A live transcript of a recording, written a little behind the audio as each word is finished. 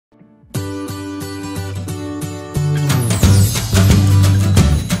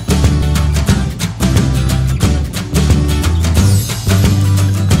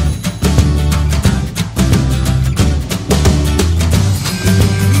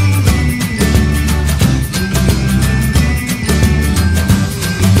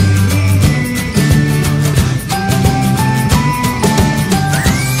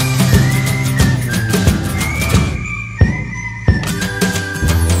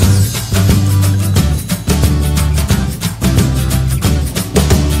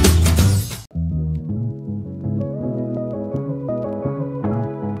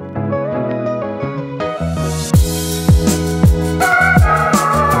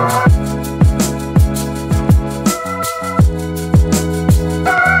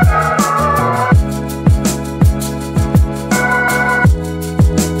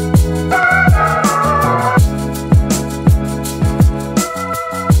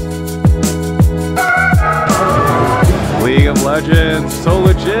Legends, so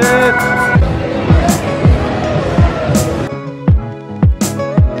legit.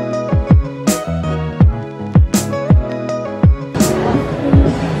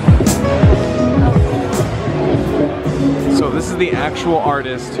 So this is the actual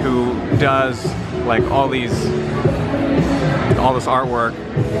artist who does like all this artwork,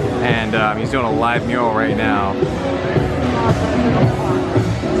 and he's doing a live mural right now.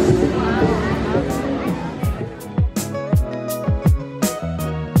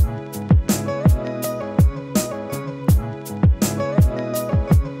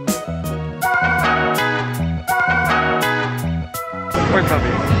 Where's Puppy?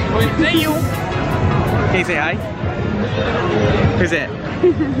 Hey you! Can you say hi? Who's it?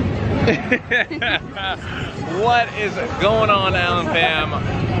 What is going on, Allen fam?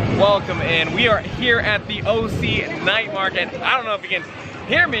 Welcome in. We are here at the OC Night Market. I don't know if you can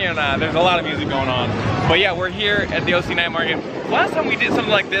hear me or not. There's a lot of music going on. But yeah, we're here at the OC Night Market. Last time we did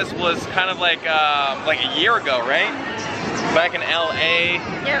something like this was kind of like a year ago, right? Back in LA.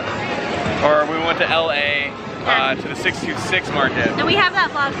 Yep. Or we went to LA. To the 626 market. And we have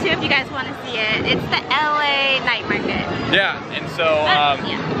that vlog too if you guys want to see it. It's the LA Night Market. Yeah, and so,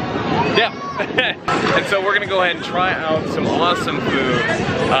 yeah. And so we're gonna go ahead and try out some awesome food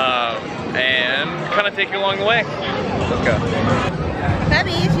and kind of take you along the way. Let's go.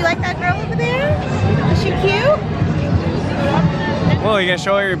 Bubby, do you like that girl over there? Is she cute? Well, you gonna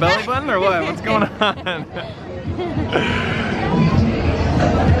show her your belly button or what? What's going on?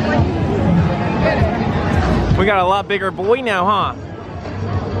 We got a lot bigger boy now, huh?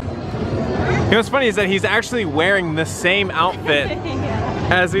 You know what's funny is that he's actually wearing the same outfit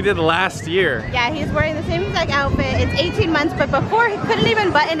as we did last year. Yeah, he's wearing the same exact outfit. It's 18 months, but before he couldn't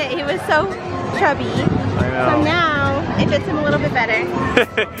even button it. He was so chubby. I know. So now it fits him a little bit better.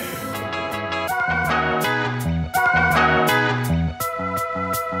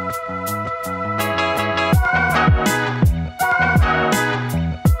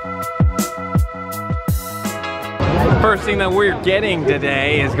 First thing that we're getting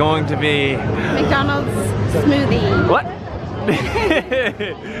today is going to be McDonald's smoothie. What?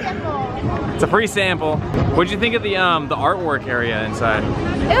 It's a free sample. What'd you think of the artwork area inside?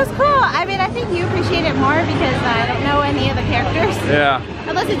 It was cool. I mean, I think you appreciate it more because I don't know any of the characters. Yeah.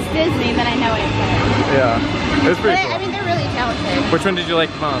 Unless it's Disney, then I know it. Yeah. It was pretty cool. I mean, they're really talented. Which one did you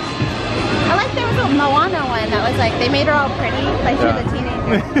like the most? I like there was a Moana one that was like, they made her all pretty, like she was a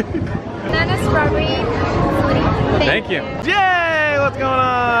teenager. Banana strawberry smoothie. Thank you. Yay! What's going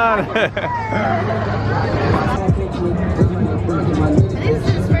on? This is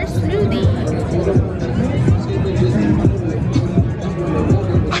his first smoothie.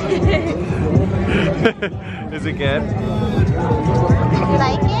 Is it good? You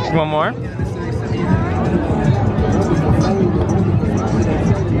like it? One more?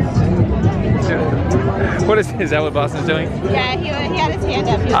 What is that what Boston's doing? Yeah, he had his hand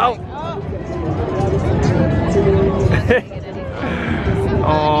up. He was Oh! like,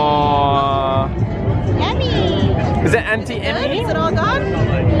 Aww. Yummy! Is it Auntie Emmy? Is it all gone?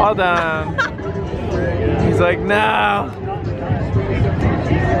 All done. He's like, no.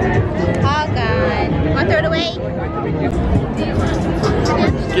 All gone. Want to throw it away?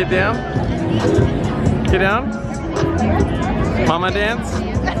 Get down. Get down. Mama dance.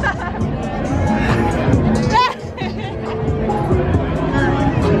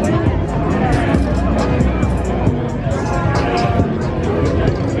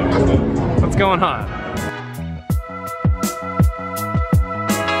 What's going on?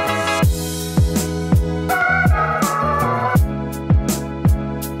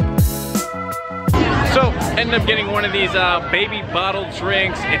 So, ended up getting one of these baby bottle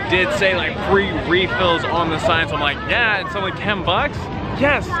drinks. It did say like free refills on the sign, so I'm like, yeah, it's only 10 bucks?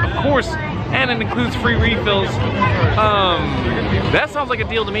 Yes, of course, and it includes free refills. That sounds like a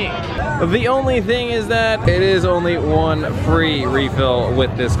deal to me. The only thing is that it is only one free refill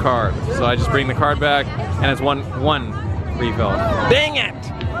with this card. So I just bring the card back and it's one refill. Dang it!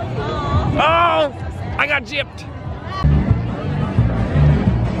 Oh, I got gypped.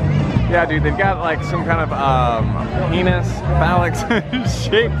 Yeah, dude, they've got like some kind of penis, phallic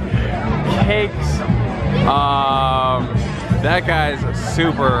shaped cakes. That guy's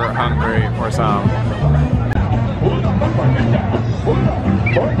super hungry for some.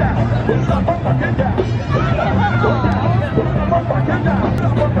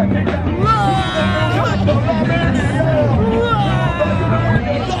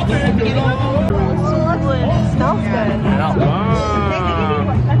 Smells good.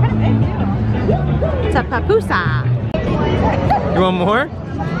 It's a papusa. You want more?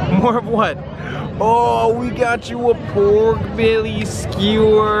 More of what? Oh, we got you a pork belly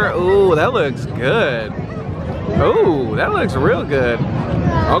skewer. Oh, that looks good. Oh, that looks real good.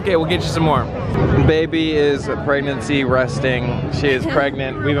 Okay, we'll get you some more. Baby is pregnancy resting. She is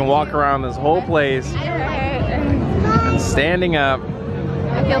pregnant. We've been walking around this whole place and standing up.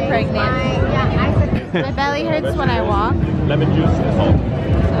 I feel pregnant. My belly hurts when I walk. Lemon juice and salt.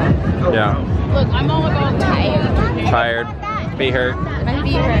 Yeah. Look, I'm all about tired. Tired. Feet hurt. My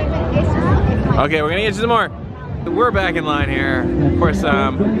feet hurt. Okay, we're gonna get you some more. We're back in line here for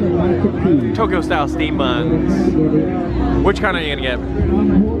some Tokyo style steam buns. Which kind are you gonna get?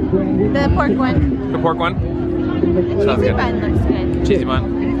 The pork one. The pork one? The Sounds cheesy good. bun looks good. Cheesy bun?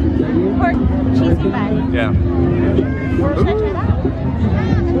 Pork cheesy bun. Yeah. Should I try that?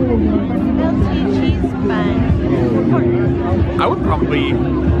 Grilled cheese bun. I would probably,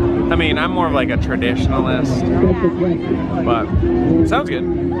 I mean, I'm more of like a traditionalist, but sounds good.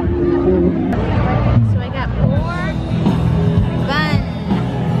 So I got pork bun.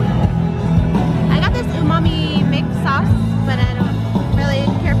 I got this umami mix sauce, but I don't really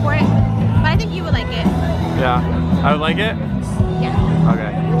care for it. But I think you would like it. Yeah, I would like it? Yeah.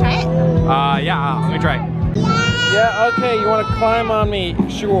 Okay. Try it? Yeah, let me try. Yeah, okay, you want to climb on me?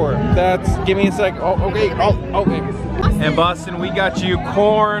 Sure. Give me a sec. Oh, okay, okay. And Boston, we got you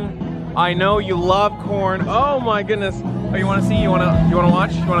corn. I know you love corn. Oh my goodness. Oh, you want to see? You want to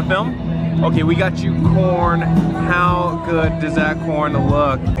watch? You want to film? Okay, we got you corn. How good does that corn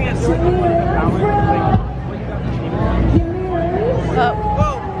look?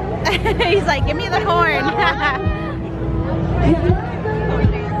 Oh. He's like, give me the corn.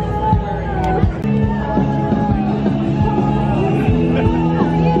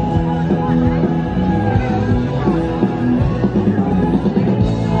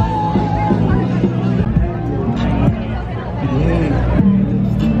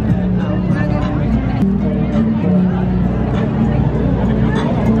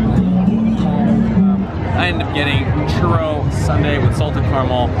 I ended up getting churro sundae with salted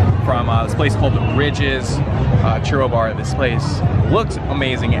caramel from this place called Ridges Churro Bar. This place looks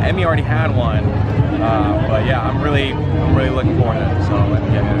amazing. Emmy already had one, but yeah, I'm really looking forward to it. So let me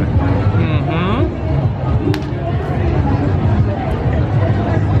get it.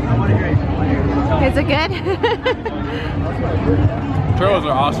 Is it good? Churros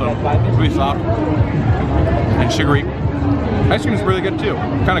are awesome. Really soft and sugary. Ice cream is really good too.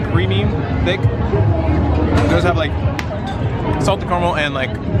 Kind of creamy, thick. It does have like salted caramel and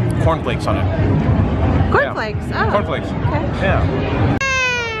like cornflakes on it. Cornflakes. Yeah. Oh. Cornflakes. Okay. Yeah.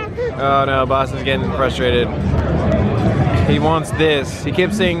 Oh no, Boston's getting frustrated. He wants this. He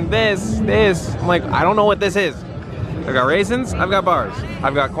keeps saying this. I'm like, I don't know what this is. I've got raisins, I've got bars.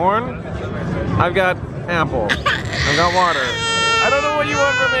 I've got corn, I've got apple. I've got water. I don't know what you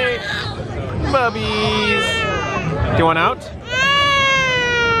want from me. Bubbies. Do you want out?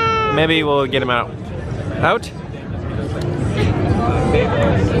 Maybe we'll get him out. Out?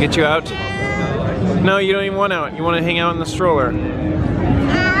 Get you out? No, you don't even want out. You want to hang out in the stroller. You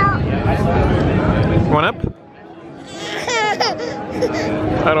want up?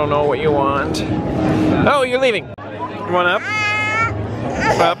 I don't know what you want. Oh, you're leaving. You want up?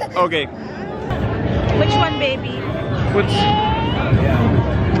 Up? Okay. Which one, baby? What's...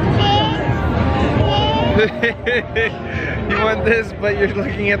 You want this, but you're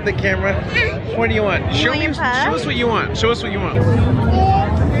looking at the camera. What do you want? Show us what you want. Show us what you want.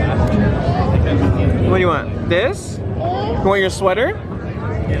 What do you want? This? You want your sweater?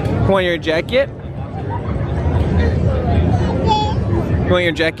 You want your jacket? You want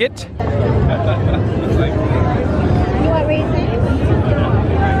your jacket? You want raisins?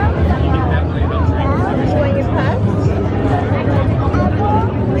 You want your puffs?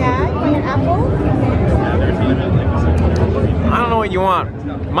 Yeah, you want your apple? I don't know what you want.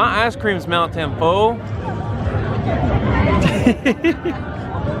 My ice cream's melting, fool.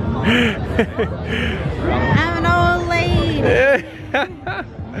 I'm an old lady.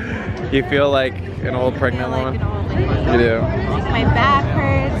 You feel like an old pregnant woman? You do. My back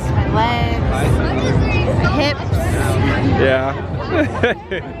hurts, my legs, my hips, Yeah.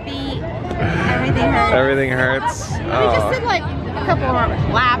 feet, everything hurts. Everything hurts. We just did like a couple more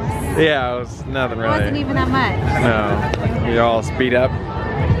laps. Yeah, it was nothing It wasn't really. even that much. No. You're all speed up.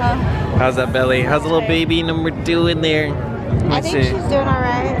 How's that belly? How's the little baby number 2 in there? I think she's doing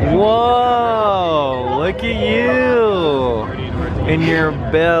alright. Whoa! Look at you! In your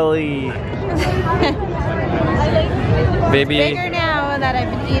belly. Baby. Bigger now that I've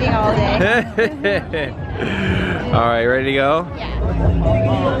been eating all day. Alright, ready to go?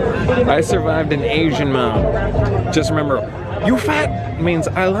 Yeah. I survived an Asian mom. Just remember, You fat means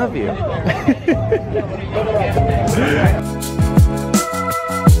I love you.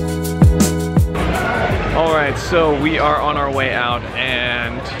 All right, so we are on our way out,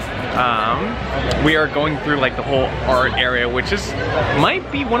 and we are going through like the whole art area, which is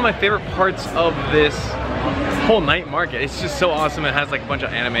might be one of my favorite parts of this whole night market. It's just so awesome. It has like a bunch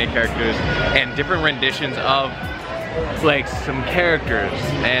of anime characters and different renditions of like some characters,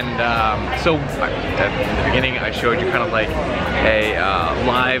 and so at the beginning I showed you kind of like a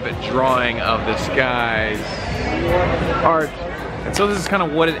live drawing of this guy's art, and so this is kind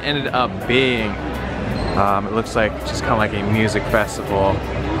of what it ended up being. It looks like just kind of like a music festival.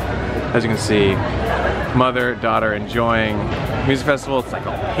 As you can see, mother, daughter enjoying music festival. It's like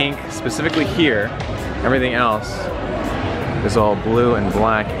all pink, specifically here. Everything else is all blue and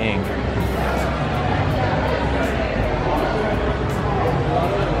black ink.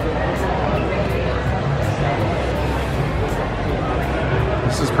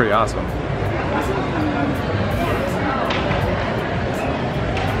 This is pretty awesome.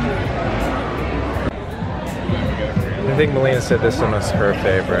 I think Melina said this one was her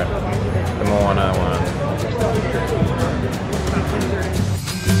favorite, the Moana one.